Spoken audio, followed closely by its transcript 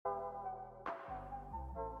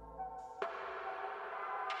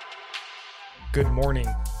Good morning.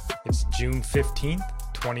 It's June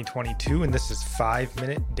 15th, 2022, and this is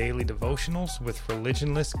 5-Minute Daily Devotionals with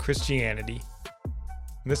Religionless Christianity.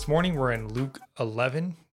 This morning we're in Luke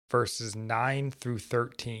 11, verses 9 through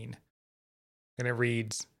 13. And it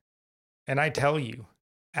reads, "And I tell you,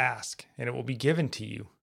 ask, and it will be given to you.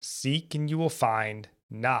 Seek, and you will find.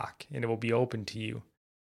 Knock, and it will be opened to you.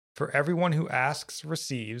 For everyone who asks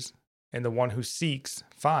receives, and the one who seeks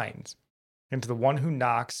finds. And to the one who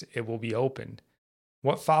knocks, it will be opened.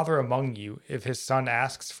 What father among you, if his son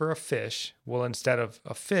asks for a fish, will instead of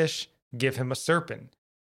a fish give him a serpent?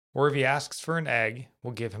 Or if he asks for an egg,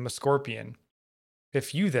 will give him a scorpion?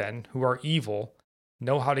 If you then, who are evil,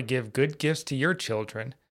 know how to give good gifts to your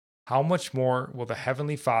children, how much more will the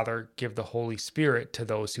Heavenly Father give the Holy Spirit to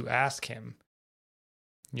those who ask him?"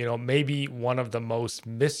 Maybe one of the most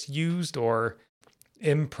misused or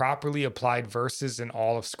improperly applied verses in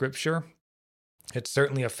all of Scripture. It's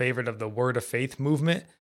certainly a favorite of the Word of Faith movement,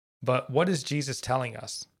 but what is Jesus telling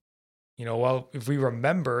us? If we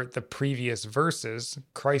remember the previous verses,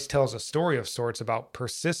 Christ tells a story of sorts about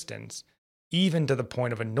persistence, even to the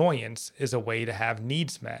point of annoyance, is a way to have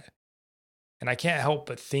needs met. And I can't help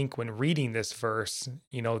but think when reading this verse,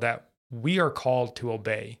 that we are called to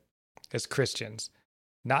obey as Christians,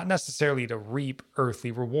 not necessarily to reap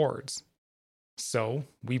earthly rewards. So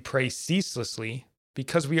we pray ceaselessly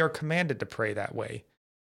because we are commanded to pray that way.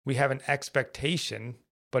 We have an expectation,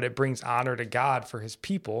 but it brings honor to God for his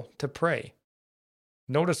people to pray.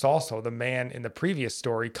 Notice also the man in the previous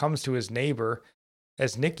story comes to his neighbor,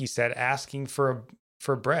 as Nikki said, asking for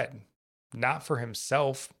bread, not for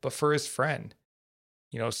himself, but for his friend.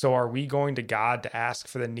 So are we going to God to ask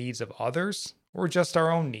for the needs of others or just our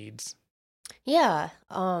own needs? Yeah.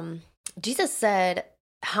 Jesus said,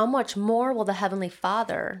 "How much more will the Heavenly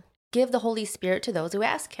Father give the Holy Spirit to those who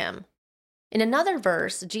ask him?" In another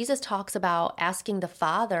verse, Jesus talks about asking the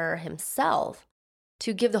Father himself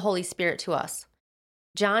to give the Holy Spirit to us.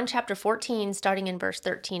 John chapter 14, starting in verse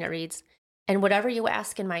 13, it reads, "And whatever you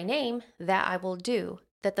ask in my name, that I will do,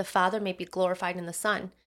 that the Father may be glorified in the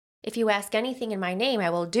Son. If you ask anything in my name, I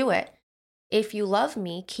will do it. If you love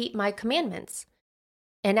me, keep my commandments.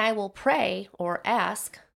 And I will pray," or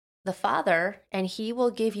ask, "the Father, and he will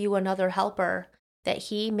give you another helper, that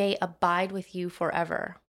he may abide with you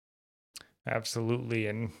forever." Absolutely.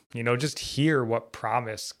 And, just hear what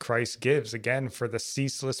promise Christ gives again for the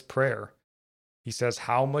ceaseless prayer. He says,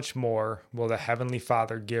 "How much more will the Heavenly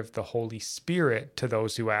Father give the Holy Spirit to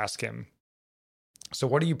those who ask him?" So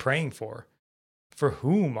what are you praying for? For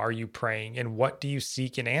whom are you praying, and what do you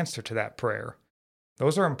seek in answer to that prayer?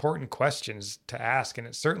 Those are important questions to ask, and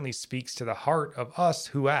it certainly speaks to the heart of us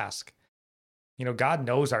who ask. God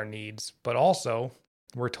knows our needs, but also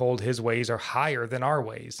we're told his ways are higher than our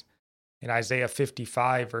ways. In Isaiah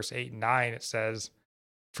 55, verse 8 and 9, it says,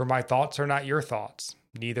 "For my thoughts are not your thoughts,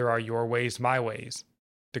 neither are your ways my ways,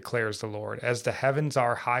 declares the Lord. As the heavens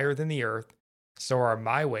are higher than the earth, so are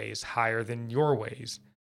my ways higher than your ways,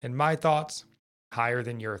 and my thoughts higher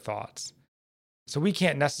than your thoughts." So we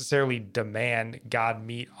can't necessarily demand God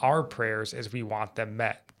meet our prayers as we want them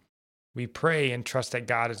met. We pray and trust that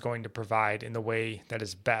God is going to provide in the way that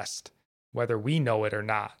is best, whether we know it or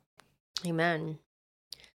not. Amen.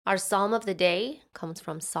 Our psalm of the day comes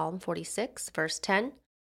from Psalm 46, verse 10.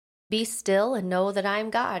 "Be still and know that I am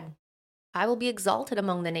God. I will be exalted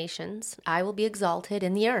among the nations. I will be exalted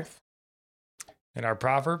in the earth." And our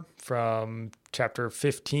proverb from chapter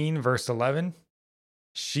 15, verse 11,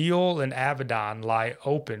 "Sheol and Abaddon lie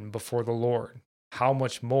open before the Lord. How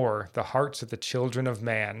much more the hearts of the children of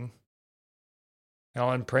man."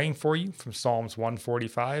 Now I'm praying for you from Psalms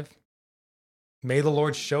 145. May the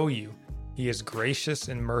Lord show you he is gracious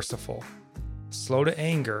and merciful, slow to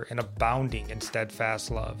anger and abounding in steadfast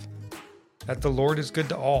love, that the Lord is good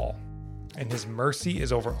to all, and his mercy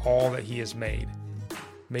is over all that he has made.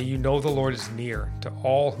 May you know the Lord is near to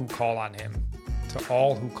all who call on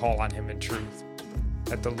him in truth,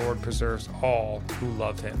 that the Lord preserves all who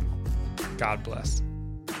love him. God bless.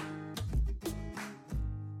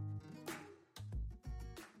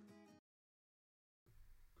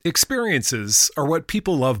 Experiences are what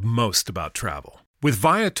people love most about travel. With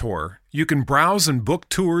Viator, you can browse and book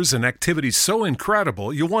tours and activities so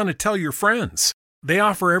incredible you'll want to tell your friends. They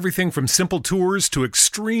offer everything from simple tours to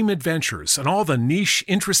extreme adventures and all the niche,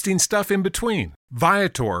 interesting stuff in between.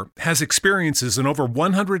 Viator has experiences in over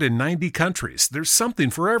 190 countries. There's something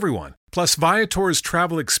for everyone. Plus, Viator's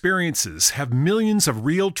travel experiences have millions of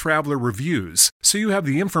real traveler reviews, so you have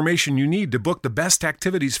the information you need to book the best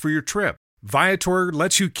activities for your trip. Viator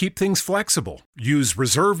lets you keep things flexible. Use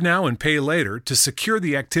Reserve Now and Pay Later to secure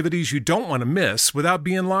the activities you don't want to miss without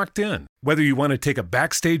being locked in. Whether you want to take a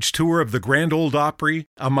backstage tour of the Grand Ole Opry,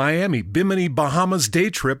 a Miami Bimini Bahamas day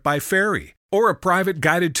trip by ferry, or a private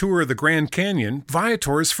guided tour of the Grand Canyon,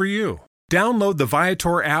 Viator is for you. Download the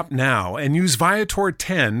Viator app now and use Viator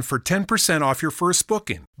 10 for 10% off your first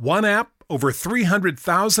booking. One app, over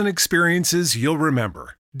 300,000 experiences you'll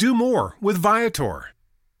remember. Do more with Viator.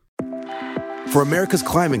 For America's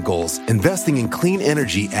climate goals, investing in clean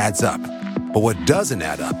energy adds up. But what doesn't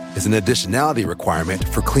add up is an additionality requirement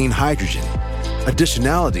for clean hydrogen.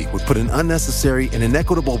 Additionality would put an unnecessary and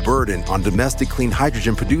inequitable burden on domestic clean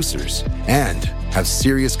hydrogen producers and have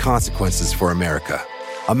serious consequences for America.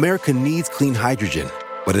 America needs clean hydrogen,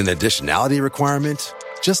 but an additionality requirement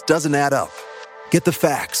just doesn't add up. Get the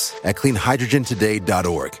facts at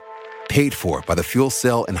cleanhydrogentoday.org. Paid for by the Fuel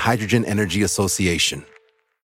Cell and Hydrogen Energy Association.